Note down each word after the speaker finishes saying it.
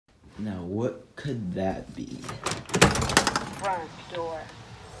Now, what could that be? Front door.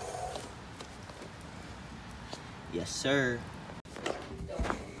 Yes, sir.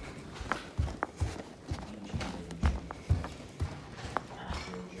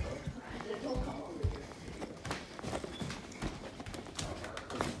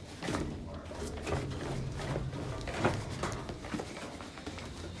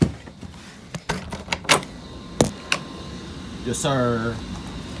 Yes, sir.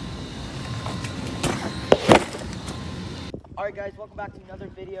 Alright guys, welcome back to another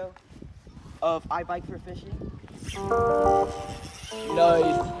video of I Bike for Fishing.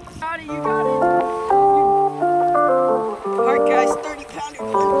 Nice. Got it, you got it. Alright guys, 30-pounder.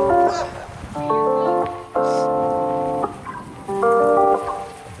 Oh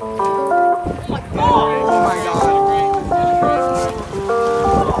my god! Oh my god!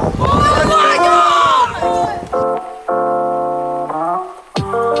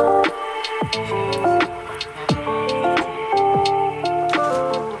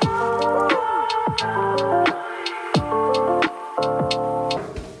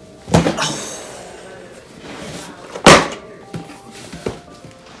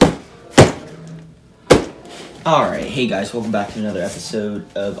 Alright, hey guys, welcome back to another episode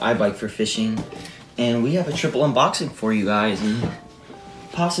of I Bike for Fishing. And we have a triple unboxing for you guys. And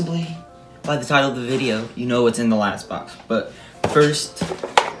possibly, by the title of the video, you know what's in the last box. But first,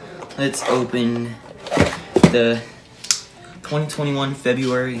 let's open the 2021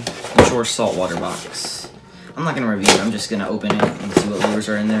 February Shore Saltwater box. I'm not going to review it, I'm just going to open it and see what lures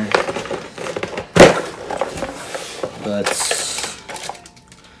are in there. But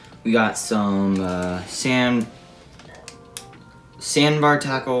we got some sandbar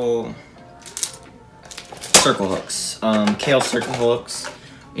tackle circle hooks, kale circle hooks.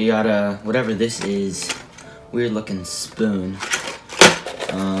 We got whatever this is, weird looking spoon.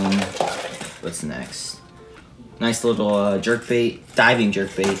 What's next? Nice little jerkbait, diving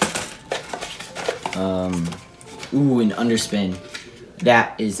jerkbait. Ooh, an underspin.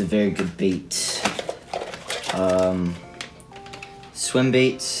 That is a very good bait. Swim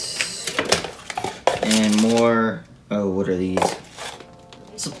baits and more. Oh, what are these?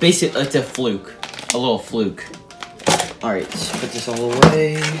 So basically, it's a fluke, a little fluke. All right, let's put this all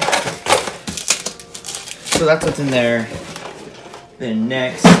away. So that's what's in there. Then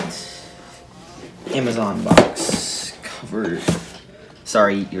next, Amazon box covered.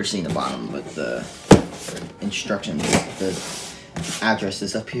 Sorry, you're seeing the bottom, but the instructions, the address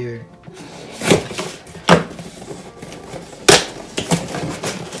is up here.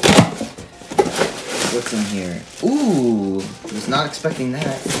 What's in here? Ooh, was not expecting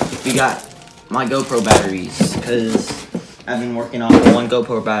that. We got my GoPro batteries, because I've been working on one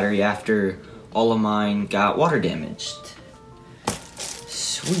GoPro battery after all of mine got water damaged.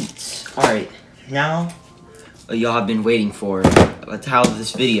 Sweet. Alright, now y'all have been waiting for the title of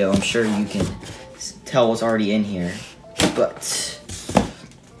this video. I'm sure you can tell what's already in here, but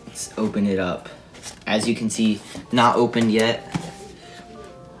let's open it up. As you can see, not opened yet.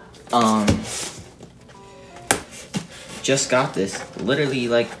 Just got this literally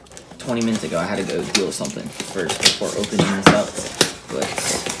like 20 minutes ago. I had to go deal with something first before opening this up. But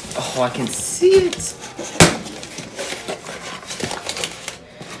oh, I can see it.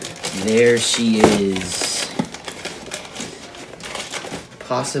 There she is.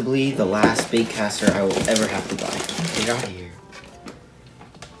 Possibly the last bait caster I will ever have to buy. Get out of here.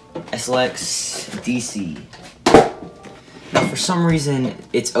 SLX DC. Now for some reason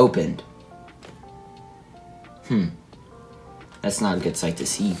it's opened. That's not a good sight to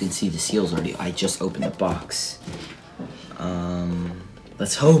see. You can see the seals already. I just opened the box.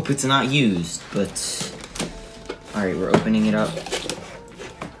 Let's hope it's not used, but alright, we're opening it up.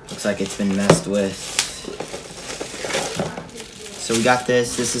 Looks like it's been messed with. So we got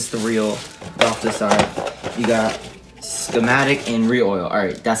this. This is the reel off the side. You got schematic and reel oil.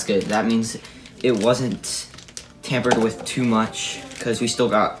 Alright, that's good. That means it wasn't tampered with too much, because we still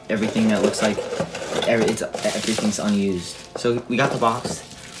got everything that looks like everything's unused. So we got the box.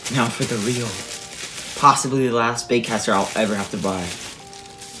 Now for the reel. Possibly the last bait caster I'll ever have to buy.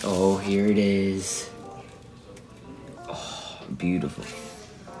 Oh, here it is. Oh, beautiful.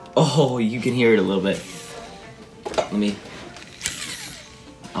 Oh, you can hear it a little bit. Let me.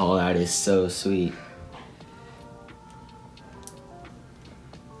 Oh, that is so sweet.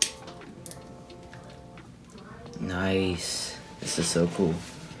 Nice. This is so cool.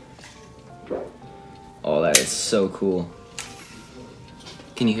 Oh, that is so cool.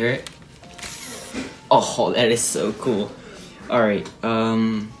 Can you hear it? Oh, that is so cool. Alright,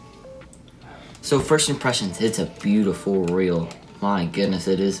 so first impressions, it's a beautiful reel. My goodness,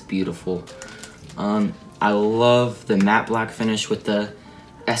 it is beautiful. I love the matte black finish with the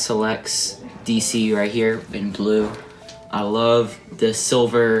SLX DC right here in blue. I love the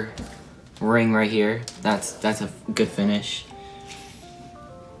silver ring right here. That's a good finish.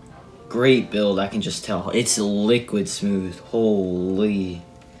 Great build, I can just tell. It's liquid smooth. Holy.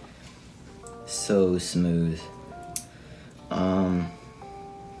 So smooth. Open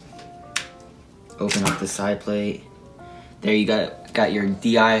up the side plate. There you got your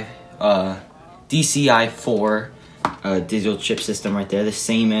DCI-4 digital chip system right there, the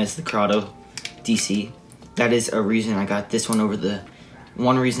same as the Corrado DC. That is a reason I got this one over the.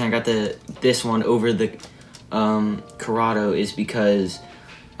 One reason I got this one over the Corrado is because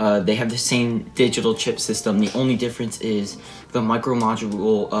they have the same digital chip system. The only difference is the micro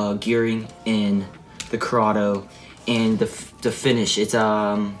module gearing in the Corrado and the finish. It's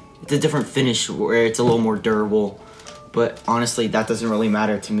a different finish where it's a little more durable. But honestly, that doesn't really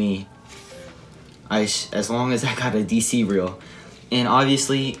matter to me. As long as I got a DC reel. And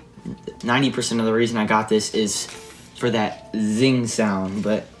obviously, 90% of the reason I got this is for that zing sound.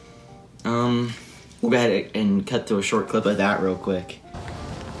 But we'll go ahead and cut to a short clip of that real quick.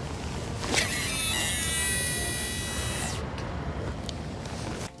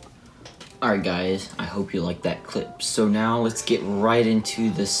 Alright guys, I hope you liked that clip. So now let's get right into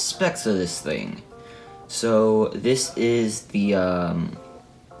the specs of this thing. So this is the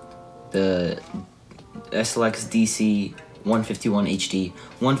SLX DC 151 HD.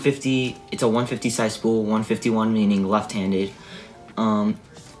 150, it's a 150 size spool, 151 meaning left-handed.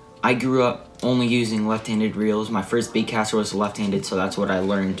 I grew up only using left-handed reels. My first baitcaster was left-handed, so that's what I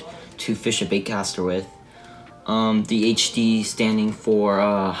learned to fish a baitcaster with. The HD standing for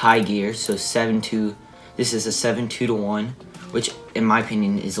high gear, so 7.2. This is a 7.2 to 1, which in my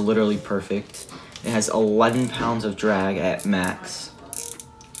opinion is literally perfect. It has 11 pounds of drag at max.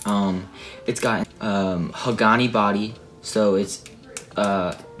 It's got Hagani body, so it's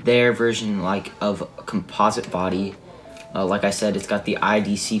their version like of a composite body. Like I said, it's got the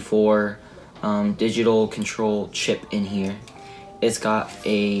IDC4 digital control chip in here. It's got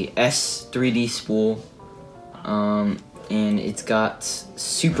a S3D spool. And it's got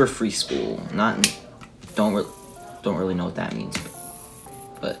super free spool. Don't really know what that means,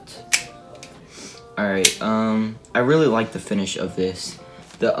 but alright. I really like the finish of this.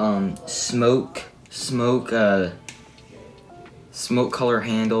 The smoke color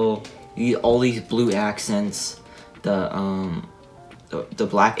handle. All these blue accents. The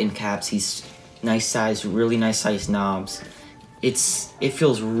black end caps. These nice size, really nice size knobs. It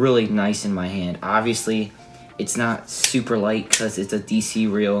feels really nice in my hand. Obviously, it's not super light because it's a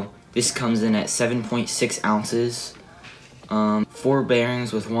DC reel. This comes in at 7.6 ounces. 4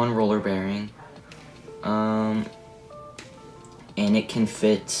 bearings with 1 roller bearing. And it can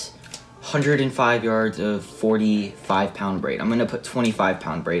fit 105 yards of 45-pound braid. I'm going to put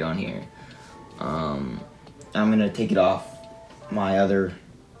 25-pound braid on here. I'm going to take it off my other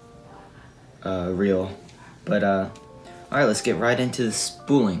reel. But, alright, let's get right into the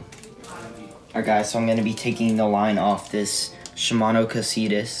spooling. Alright guys, so I'm going to be taking the line off this Shimano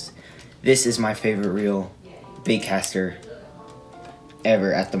Casitas. This is my favorite reel baitcaster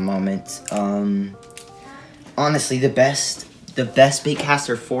ever at the moment. Honestly, the best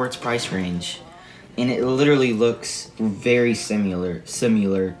baitcaster for its price range. And it literally looks very similar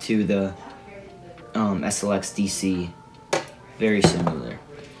to the SLX DC. Very similar.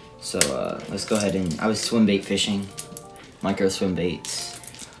 So let's go ahead and, I was swim bait fishing, micro swim baits.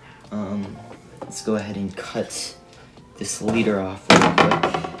 Let's go ahead and cut this leader off real quick.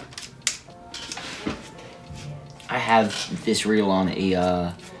 I have this reel on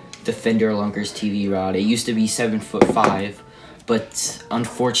a Defender Lunkers TV rod. It used to be 7'5", but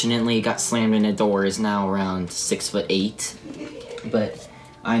unfortunately it got slammed in the door. Is now around 6'8". But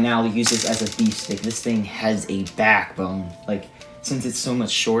I now use this as a beef stick. This thing has a backbone. Like, since it's so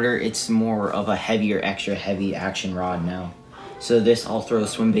much shorter, it's more of a heavier, extra heavy action rod now. So this I'll throw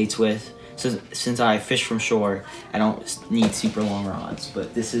swim baits with. So since I fish from shore, I don't need super long rods,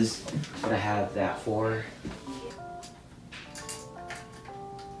 but this is what I have that for.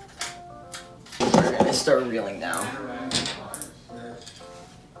 We're gonna start reeling now.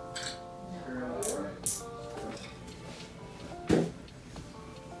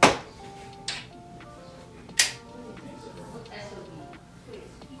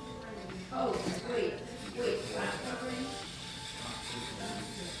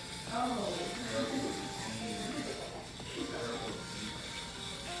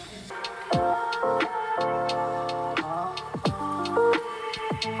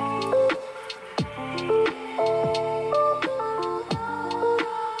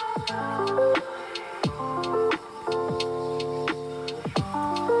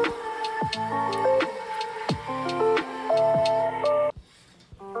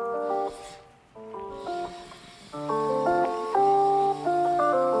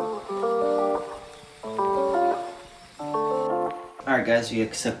 Alright guys, we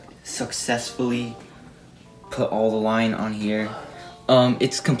successfully put all the line on here.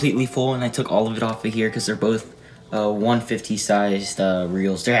 It's completely full, and I took all of it off of here because they're both 150 sized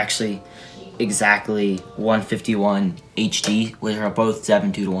reels. They're actually exactly 151 HD, which are both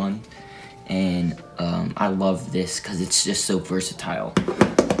 7.2-to-1. And I love this because it's just so versatile.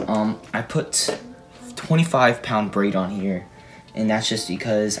 I put 25-pound braid on here, and that's just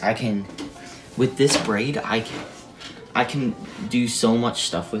because I can, with this braid, I can do so much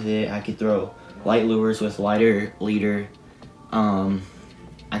stuff with it. I could throw light lures with lighter leader. I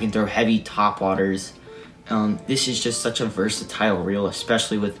can throw heavy top waters. This is just such a versatile reel,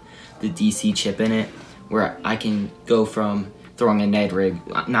 especially with the DC chip in it, where I can go from throwing a Ned rig,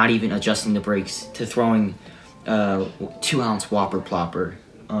 not even adjusting the brakes, to throwing 2-ounce whopper plopper.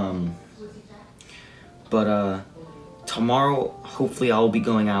 But tomorrow, hopefully I'll be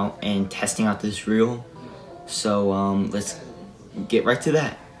going out and testing out this reel. So let's get right to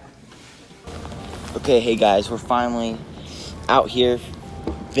that. Okay, hey guys, we're finally out here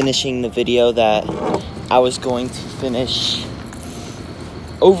finishing the video that I was going to finish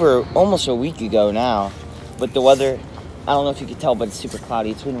over almost a week ago now. But the weather, I don't know if you can tell, but it's super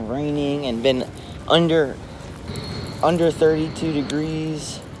cloudy. It's been raining and been under 32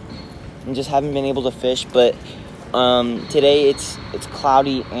 degrees and just haven't been able to fish. But today it's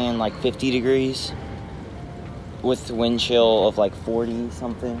cloudy and like 50 degrees with the wind chill of like 40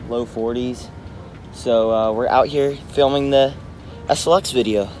 something, low 40s. So we're out here filming the SLX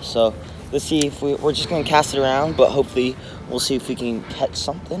video. So let's see if we're just gonna cast it around, but hopefully we'll see if we can catch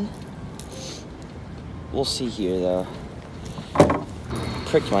something. We'll see here though.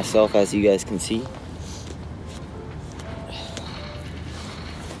 Pricked myself, as you guys can see.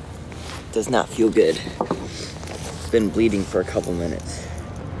 Does not feel good. Been bleeding for a couple minutes.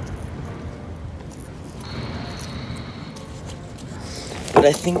 But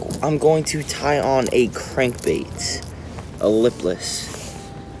I think I'm going to tie on a crankbait, a lipless.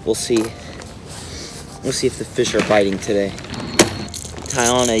 We'll see. We'll see if the fish are biting today. Tie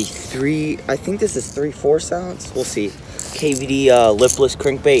on a I think this is 3/4 ounce. We'll see. KVD lipless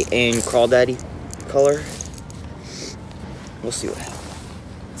crankbait in crawdaddy color. We'll see what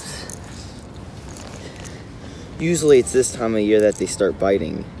happens. Usually it's this time of year that they start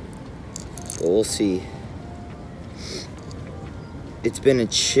biting, but we'll see. It's been a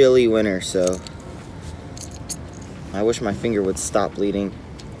chilly winter, so I wish my finger would stop bleeding.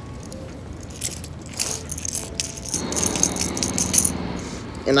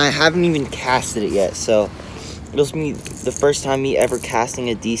 And I haven't even casted it yet, so it'll be the first time me ever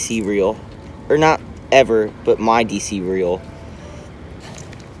casting a DC reel. Or not ever, but my DC reel.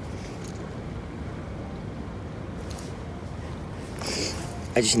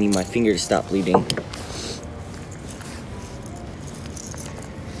 I just need my finger to stop bleeding.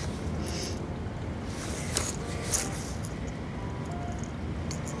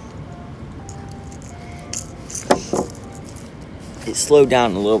 It slowed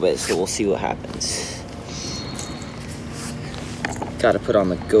down a little bit, so we'll see what happens. Gotta put on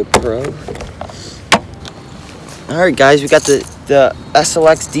the GoPro. Alright guys, we got the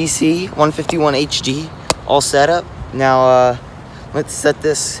SLX DC 151 HD all set up. Now let's set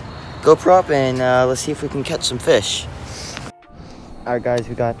this GoPro up and let's see if we can catch some fish. Alright guys,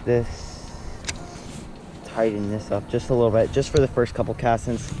 we got this. Tighten this up just a little bit, just for the first couple casts,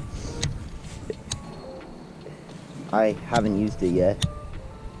 since I haven't used it yet.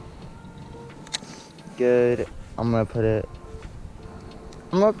 Good. I'm gonna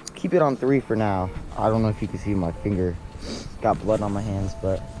keep it on 3 for now. I don't know if you can see my finger. Got blood on my hands,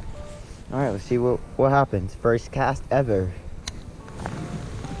 but alright, let's see what happens. First cast ever.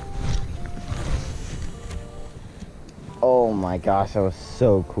 Oh my gosh, that was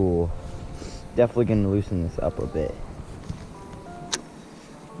so cool. Definitely gonna loosen this up a bit.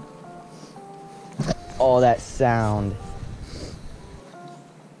 Oh, that sound.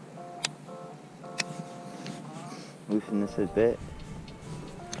 Loosen this a bit.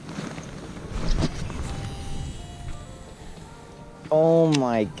 Oh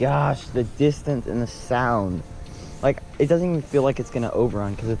my gosh, the distance and the sound. Like, it doesn't even feel like it's gonna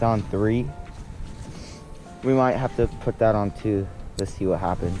overrun because it's on 3. We might have to put that on 2. Let's see what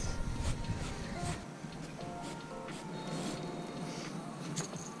happens.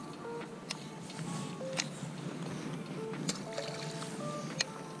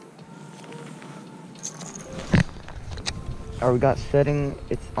 We got setting,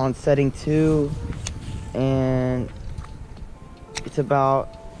 it's on setting 2, and it's about,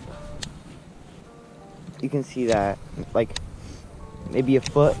 you can see that, like maybe a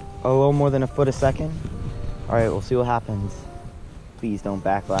little more than a foot a second. All right, we'll see what happens. Please don't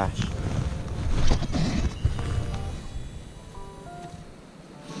backlash.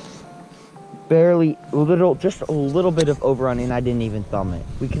 Barely, just a little bit of overrun, and I didn't even thumb it.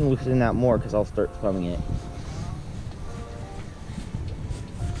 We can loosen that more because I'll start thumbing it.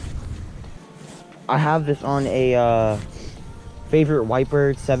 I have this on a favorite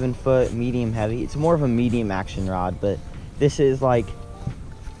Whitebird 7-foot medium heavy. It's more of a medium action rod, but this is like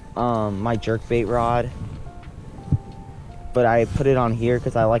my jerkbait rod. But I put it on here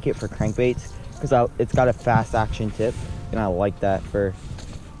because I like it for crankbaits, because it's got a fast action tip, and I like that for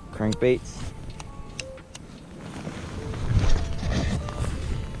crankbaits.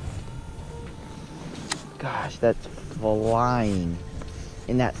 Gosh, that's flying.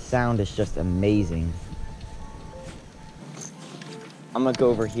 And that sound is just amazing. I'm gonna go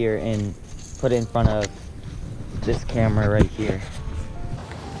over here and put it in front of this camera right here.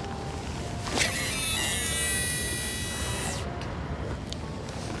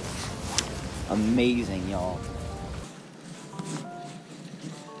 Amazing, y'all.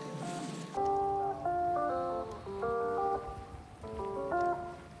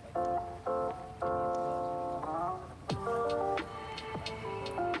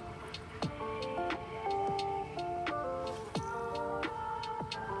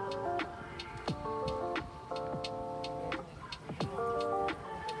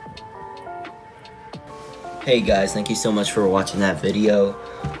 Hey guys, thank you so much for watching that video.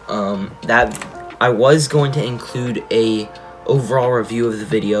 I was going to include a overall review of the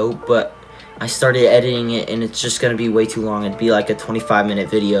video, but I started editing it and it's just gonna be way too long. It'd be like a 25-minute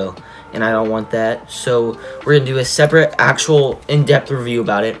video, and I don't want that. So we're gonna do a separate, actual, in-depth review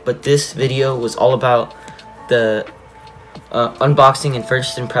about it. But this video was all about the unboxing and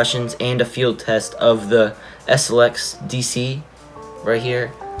first impressions and a field test of the SLX DC right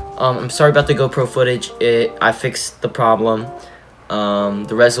here. I'm sorry about the GoPro footage. I fixed the problem.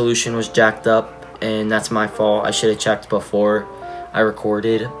 The resolution was jacked up, and that's my fault. I should have checked before I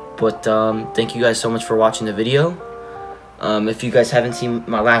recorded. But thank you guys so much for watching the video. If you guys haven't seen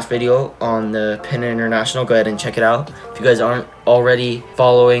my last video on the Pin International, go ahead and check it out. If you guys aren't already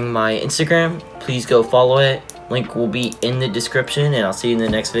following my Instagram, please go follow it. Link will be in the description, and I'll see you in the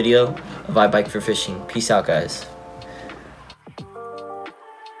next video of I Bike for Fishing. Peace out, guys.